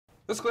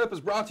This clip is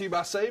brought to you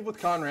by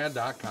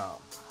SaveWithConrad.com.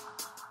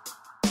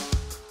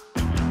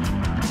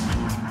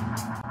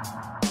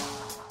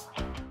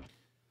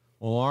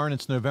 Well, Arn,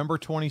 it's November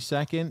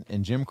 22nd,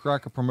 and Jim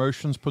Crocker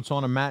Promotions puts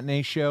on a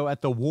matinee show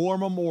at the War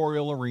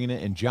Memorial Arena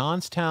in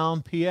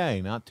Johnstown,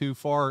 PA, not too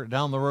far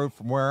down the road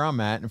from where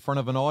I'm at, in front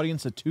of an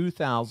audience of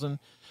 2,000.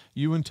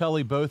 You and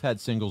Tully both had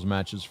singles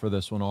matches for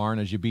this one, Arn,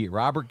 as you beat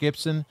Robert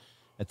Gibson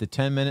at the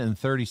 10-minute and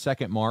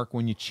 30-second mark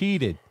when you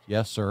cheated.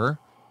 Yes, sir.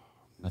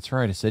 That's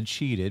right, I said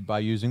cheated by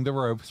using the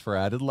ropes for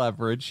added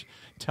leverage.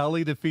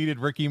 Tully defeated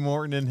Ricky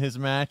Morton in his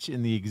match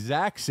in the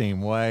exact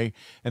same way,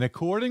 and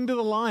according to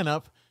the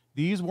lineup,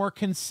 these were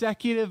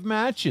consecutive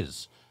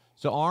matches.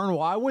 So, Arn,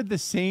 why would the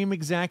same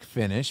exact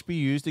finish be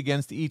used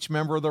against each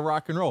member of the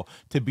Rock and Roll?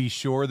 To be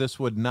sure, this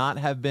would not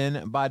have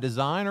been by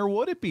design, or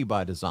would it be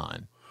by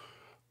design?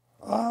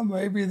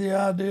 Maybe the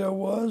idea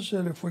was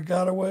that if we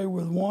got away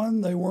with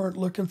one, they weren't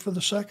looking for the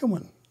second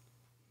one.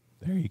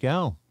 There you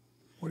go.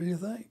 What do you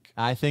think?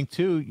 I think,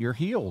 too, you're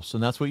heels,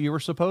 and that's what you were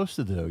supposed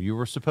to do. You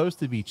were supposed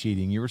to be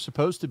cheating. You were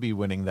supposed to be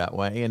winning that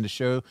way, and to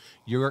show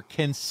you're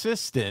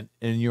consistent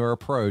in your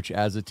approach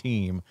as a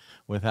team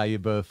with how you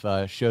both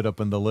showed up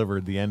and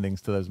delivered the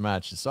endings to those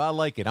matches. So I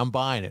like it. I'm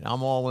buying it.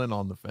 I'm all in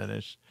on the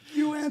finish.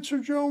 You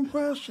answered your own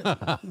question.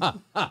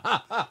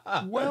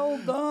 Well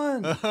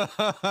done.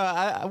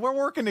 We're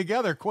working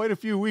together quite a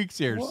few weeks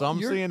here, well, so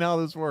I'm seeing how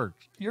this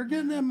works. You're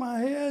getting in my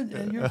head,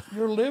 and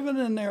you're living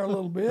in there a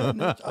little bit,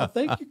 and I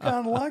think you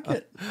kind of like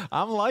it.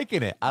 I'm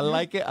liking it. I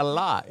like it a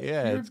lot.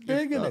 Yeah, you're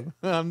digging it.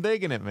 I'm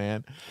digging it,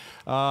 man.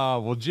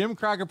 Well, Jim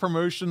Crocker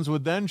Promotions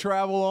would then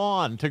travel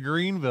on to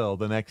Greenville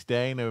the next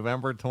day,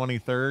 November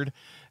 23rd.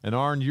 And,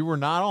 Arn, you were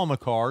not on the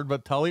card,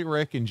 but Tully,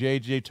 Rick, and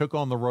JJ took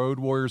on the Road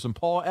Warriors and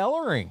Paul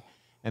Ellering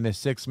in a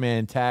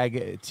six-man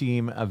tag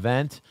team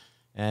event.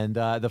 And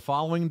the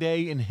following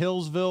day in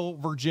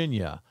Hillsville,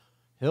 Virginia.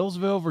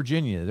 Hillsville,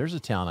 Virginia. There's a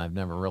town I've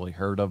never really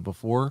heard of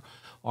before.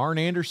 Arn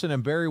Anderson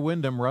and Barry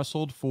Windham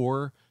wrestled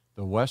for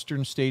the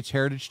Western States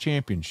Heritage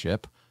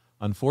Championship.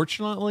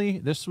 Unfortunately,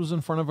 this was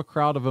in front of a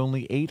crowd of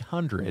only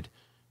 800.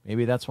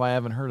 Maybe that's why I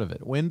haven't heard of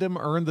it. Windham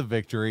earned the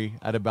victory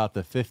at about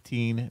the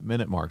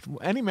 15-minute mark.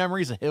 Any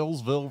memories of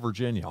Hillsville,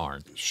 Virginia,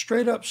 Arn?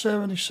 Straight up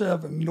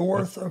 77,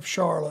 north of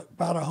Charlotte,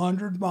 about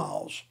 100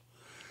 miles.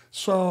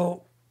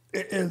 So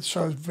it's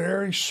a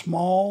very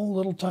small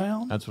little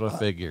town. That's what I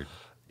figured.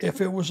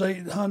 If it was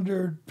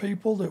 800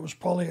 people, it was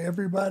probably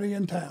everybody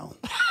in town.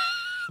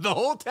 The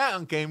whole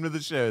town came to the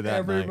show that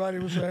Everybody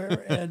night. was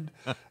there, and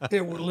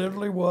it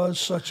literally was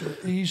such an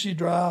easy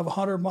drive,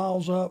 100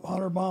 miles up,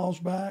 100 miles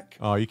back.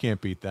 Oh, you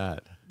can't beat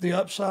that. The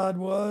upside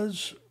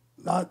was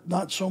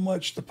not so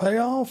much the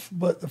payoff,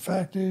 but the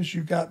fact is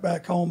you got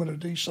back home at a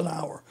decent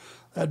hour.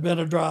 That'd been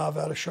a drive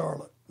out of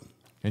Charlotte.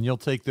 And you'll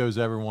take those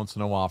every once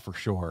in a while for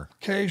sure.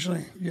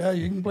 Occasionally. Yeah,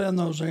 you can blend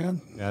those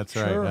in. That's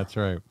right. That's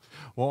right.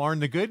 Well,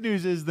 Arn, the good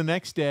news is the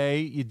next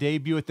day you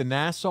debut at the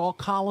Nassau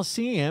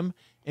Coliseum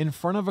in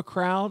front of a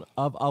crowd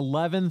of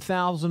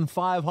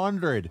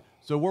 11,500.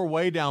 So we're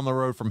way down the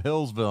road from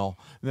Hillsville.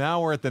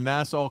 Now we're at the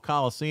Nassau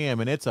Coliseum,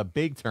 and it's a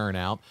big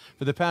turnout.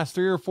 For the past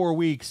 3 or 4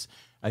 weeks,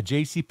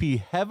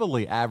 JCP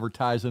heavily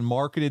advertised and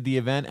marketed the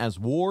event as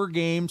War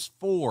Games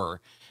 4.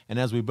 And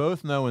as we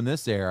both know in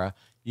this era,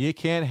 you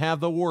can't have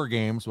the War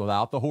Games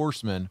without the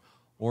Horsemen,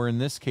 or in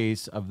this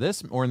case of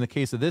this, or in the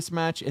case of this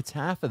match, it's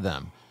half of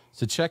them.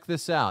 So check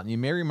this out, and you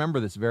may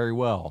remember this very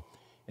well.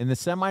 In the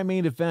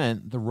semi-main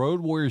event, the Road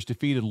Warriors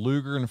defeated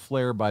Luger and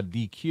Flair by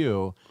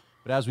DQ,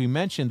 but as we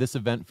mentioned, this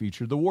event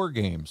featured the War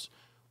Games.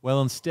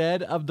 Well,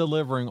 instead of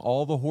delivering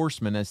all the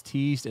Horsemen as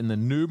teased in the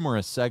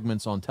numerous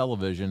segments on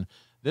television,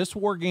 this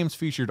War Games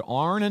featured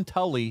Arn and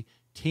Tully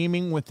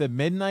teaming with the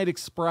Midnight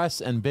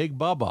Express and Big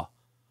Bubba.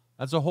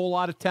 That's a whole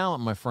lot of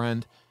talent, my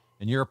friend.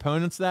 And your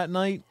opponents that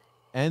night,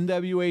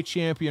 NWA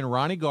champion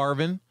Ronnie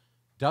Garvin,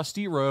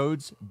 Dusty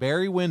Rhodes,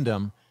 Barry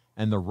Windham,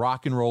 and the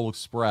Rock and Roll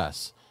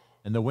Express.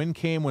 And the win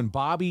came when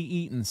Bobby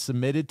Eaton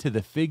submitted to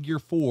the figure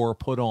 4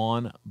 put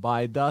on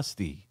by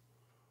Dusty.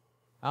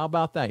 How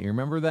about that? You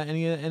remember that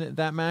any of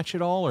that match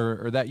at all,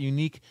 or that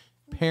unique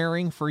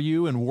pairing for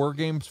you in War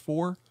Games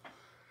 4?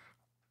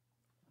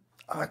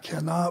 I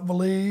cannot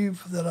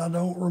believe that I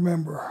don't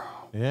remember.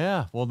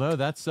 Yeah, well, no,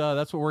 that's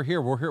what we're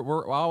here.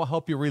 I'll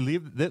help you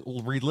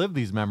relive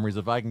these memories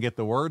if I can get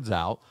the words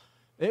out.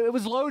 It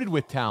was loaded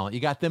with talent.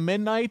 You got the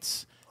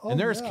Midnights. And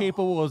they're as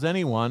capable as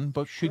anyone,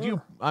 but could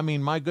you, I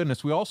mean, my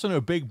goodness, we also know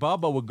Big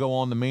Bubba would go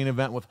on the main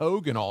event with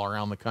Hogan all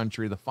around the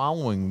country the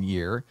following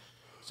year.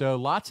 So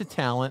lots of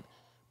talent,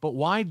 but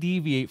why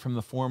deviate from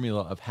the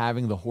formula of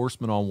having the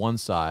Horsemen on one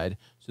side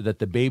so that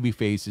the baby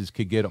faces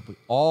could get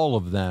all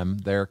of them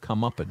their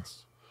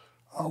comeuppance?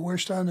 I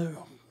wished I knew.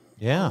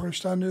 Yeah. I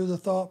wished I knew the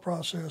thought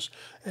process.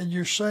 And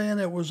you're saying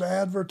it was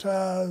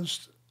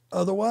advertised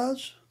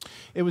otherwise?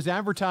 It was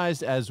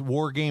advertised as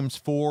War Games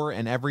 4,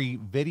 and every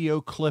video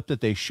clip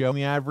that they show in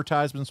the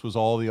advertisements was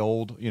all the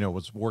old,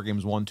 was War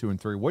Games 1, 2, and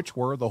 3, which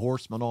were the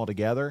Horsemen all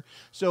together.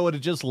 So it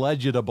just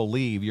led you to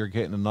believe you're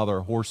getting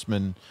another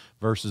Horseman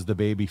versus the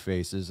baby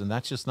faces, and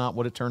that's just not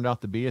what it turned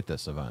out to be at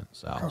this event.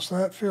 So because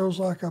that feels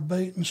like a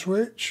bait and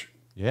switch.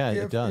 Yeah,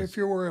 it does. If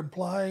you were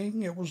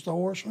implying it was the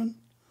Horsemen.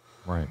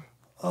 Right.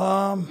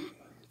 God,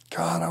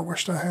 I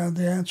wished I had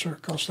the answer,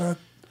 because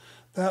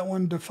that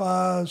one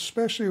defies,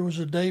 especially it was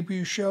a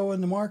debut show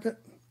in the market.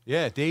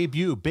 Yeah,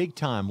 debut, big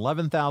time,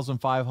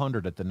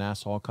 11,500 at the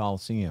Nassau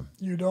Coliseum.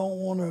 You don't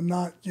want to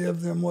not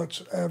give them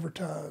what's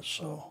advertised,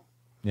 so.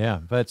 Yeah,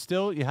 but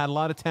still, you had a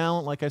lot of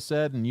talent, like I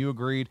said, and you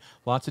agreed.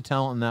 Lots of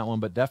talent in that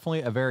one, but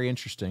definitely a very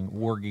interesting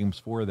War Games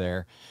 4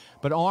 there.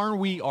 But Arn,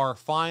 we are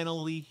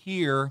finally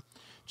here.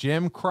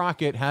 Jim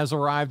Crockett has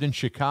arrived in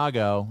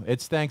Chicago.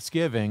 It's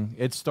Thanksgiving.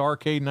 It's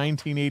Starrcade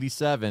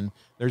 1987.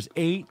 There's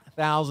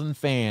 8,000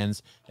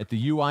 fans at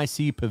the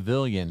UIC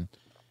Pavilion.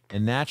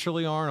 And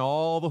naturally, Arn,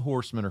 all the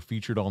Horsemen are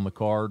featured on the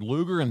card.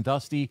 Luger and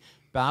Dusty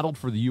battled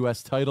for the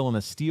U.S. title in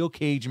a steel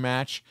cage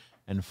match,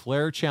 and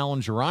Flair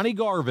challenged Ronnie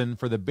Garvin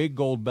for the big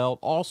gold belt,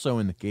 also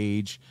in the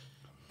cage.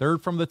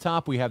 Third from the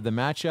top, we have the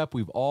matchup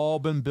we've all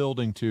been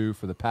building to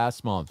for the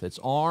past month. It's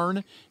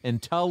Arn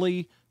and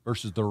Tully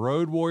versus the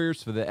Road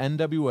Warriors for the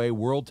NWA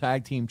World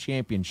Tag Team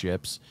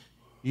Championships.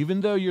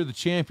 Even though you're the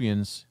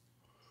champions,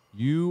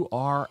 you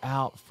are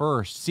out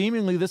first.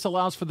 Seemingly, this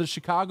allows for the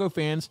Chicago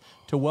fans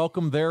to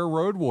welcome their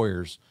Road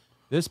Warriors.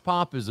 This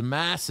pop is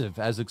massive,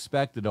 as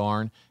expected,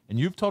 Arn, and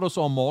you've told us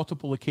on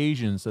multiple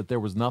occasions that there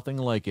was nothing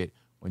like it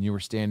when you were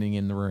standing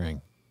in the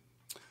ring.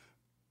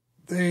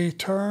 The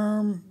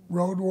term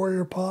Road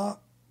Warrior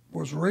pop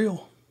was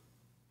real.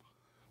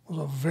 It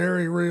was a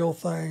very real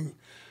thing.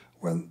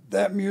 When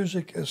that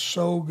music is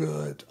so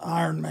good,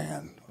 Iron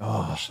Man,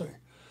 obviously.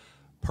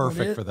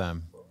 Perfect for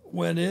them.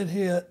 When it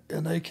hit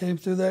and they came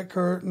through that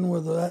curtain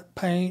with that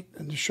paint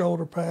and the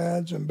shoulder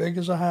pads and big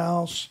as a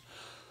house,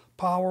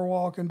 power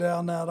walking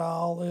down that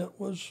aisle, it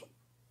was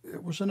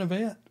an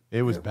event.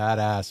 It was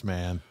badass,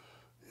 man.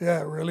 Yeah,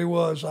 it really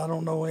was. I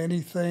don't know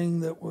anything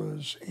that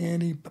was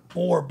any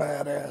more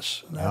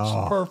badass. And that's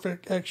the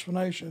perfect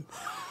explanation.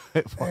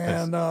 It was.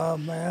 And,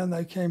 man,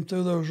 they came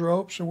through those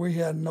ropes and we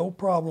had no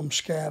problem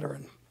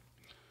scattering.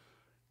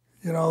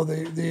 You know,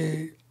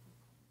 it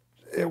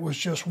was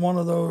just one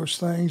of those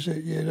things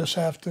that you just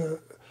have to,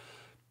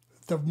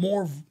 the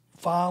more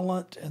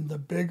violent and the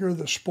bigger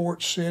the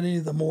sports city,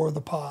 the more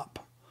the pop.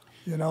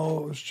 You know,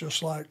 it was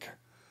just like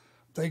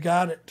they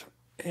got it.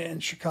 In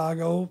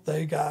Chicago,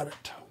 they got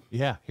it.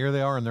 Yeah, here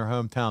they are in their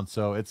hometown,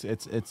 so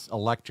it's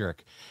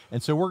electric.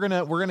 And so we're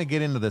gonna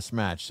get into this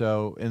match.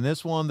 So in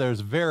this one,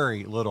 there's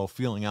very little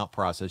feeling out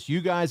process.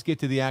 You guys get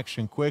to the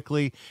action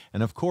quickly,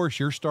 and of course,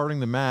 you're starting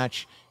the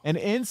match. And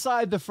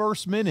inside the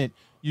first minute,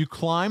 you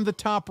climb the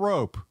top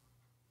rope.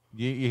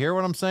 You hear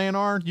what I'm saying,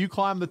 Arn? You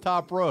climb the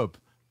top rope.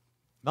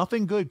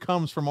 Nothing good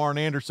comes from Arn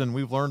Anderson.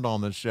 We've learned on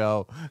this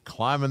show,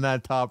 climbing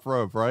that top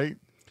rope, right?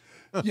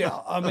 Yeah,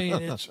 I mean,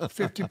 it's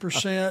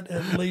 50%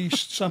 at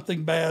least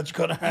something bad's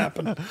going to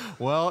happen.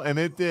 Well, and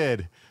it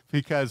did,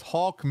 because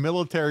Hulk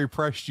military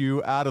pressed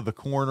you out of the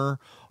corner.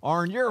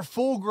 Arn, you're a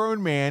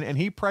full-grown man, and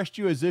he pressed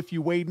you as if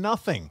you weighed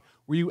nothing.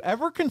 Were you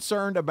ever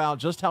concerned about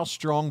just how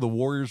strong the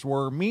Warriors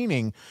were,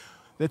 meaning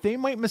that they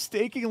might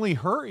mistakenly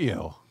hurt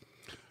you?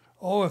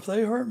 Oh, if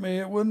they hurt me,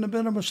 it wouldn't have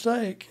been a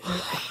mistake.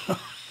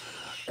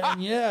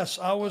 And yes,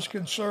 I was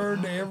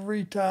concerned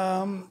every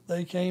time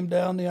they came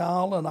down the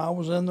aisle and I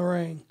was in the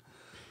ring.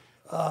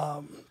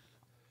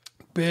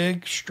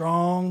 Big,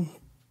 strong.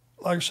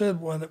 Like I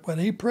said, when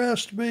he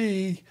pressed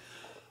me,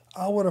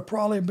 I would have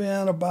probably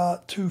been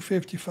about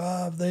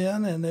 255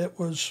 then, and it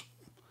was,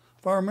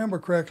 if I remember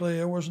correctly,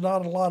 there was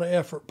not a lot of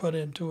effort put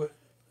into it.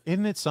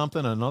 Isn't it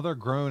something? Another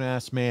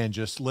grown-ass man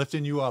just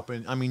lifting you up,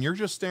 and I mean, you're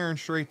just staring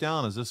straight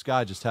down as this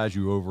guy just has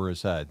you over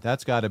his head.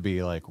 That's got to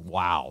be like,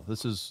 wow,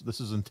 this is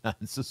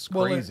intense. This is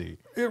crazy.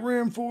 Well, it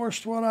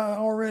reinforced what I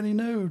already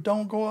knew.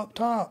 Don't go up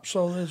top,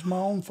 so it's my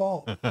own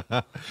fault.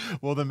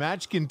 Well, the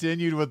match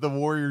continued with the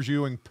Warriors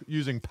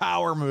using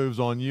power moves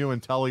on you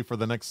and Tully for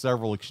the next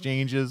several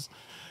exchanges.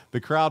 The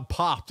crowd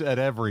popped at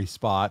every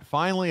spot.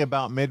 Finally,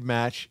 about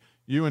mid-match,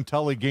 you and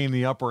Tully gained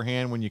the upper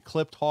hand when you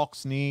clipped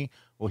Hawk's knee.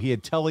 Well, he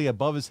had Tully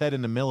above his head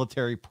in the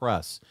military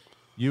press.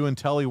 You and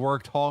Tully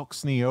worked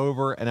Hawk's knee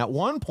over, and at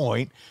one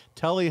point,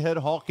 Tully hit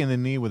Hawk in the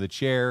knee with a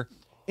chair.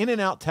 In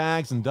and out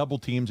tags and double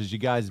teams as you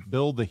guys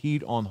build the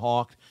heat on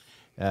Hawk,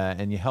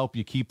 and you help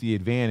you keep the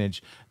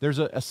advantage. There's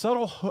a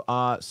subtle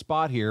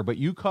spot here, but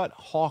you cut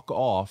Hawk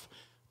off.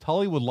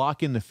 Tully would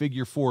lock in the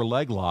figure 4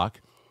 leg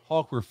lock.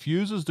 Hawk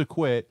refuses to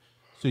quit,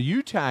 so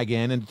you tag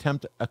in and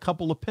attempt a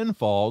couple of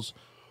pinfalls,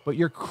 but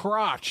you're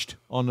crotched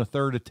on the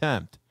third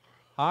attempt.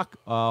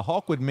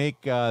 Hawk would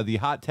make the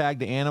hot tag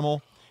to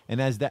Animal, and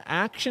as the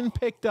action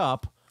picked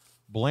up,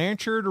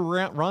 Blanchard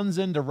runs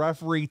into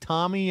referee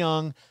Tommy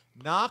Young,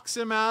 knocks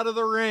him out of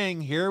the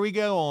ring. Here we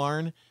go,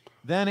 Arn.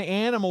 Then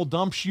Animal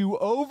dumps you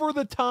over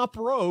the top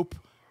rope.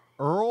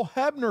 Earl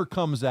Hebner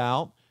comes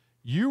out.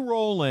 You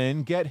roll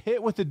in, get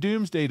hit with the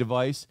Doomsday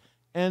device,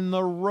 and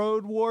the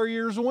Road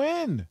Warriors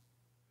win.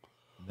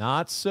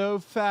 Not so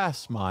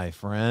fast, my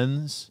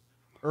friends.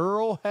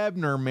 Earl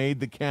Hebner made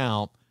the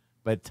count,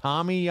 but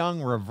Tommy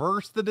Young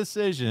reversed the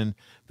decision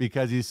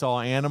because he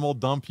saw Animal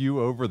dump you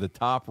over the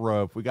top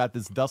rope. We got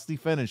this dusty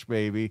finish,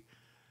 baby.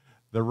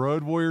 The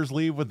Road Warriors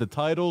leave with the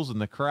titles,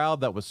 and the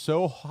crowd that was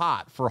so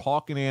hot for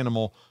Hawk and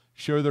Animal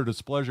show their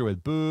displeasure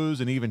with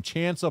boos and even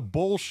chants of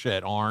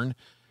bullshit, Arn.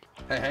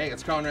 Hey,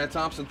 it's Conrad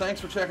Thompson.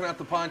 Thanks for checking out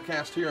the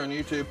podcast here on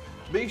YouTube.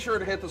 Be sure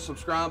to hit the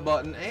subscribe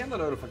button and the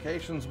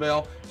notifications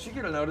bell so you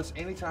get a notice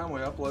anytime we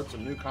upload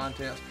some new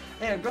content.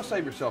 And go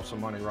save yourself some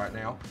money right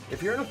now.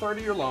 If you're in a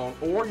 30-year loan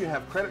or you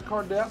have credit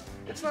card debt,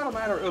 it's not a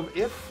matter of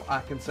if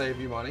I can save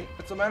you money.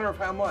 It's a matter of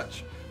how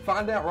much.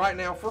 Find out right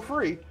now for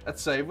free at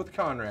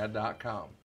SaveWithConrad.com.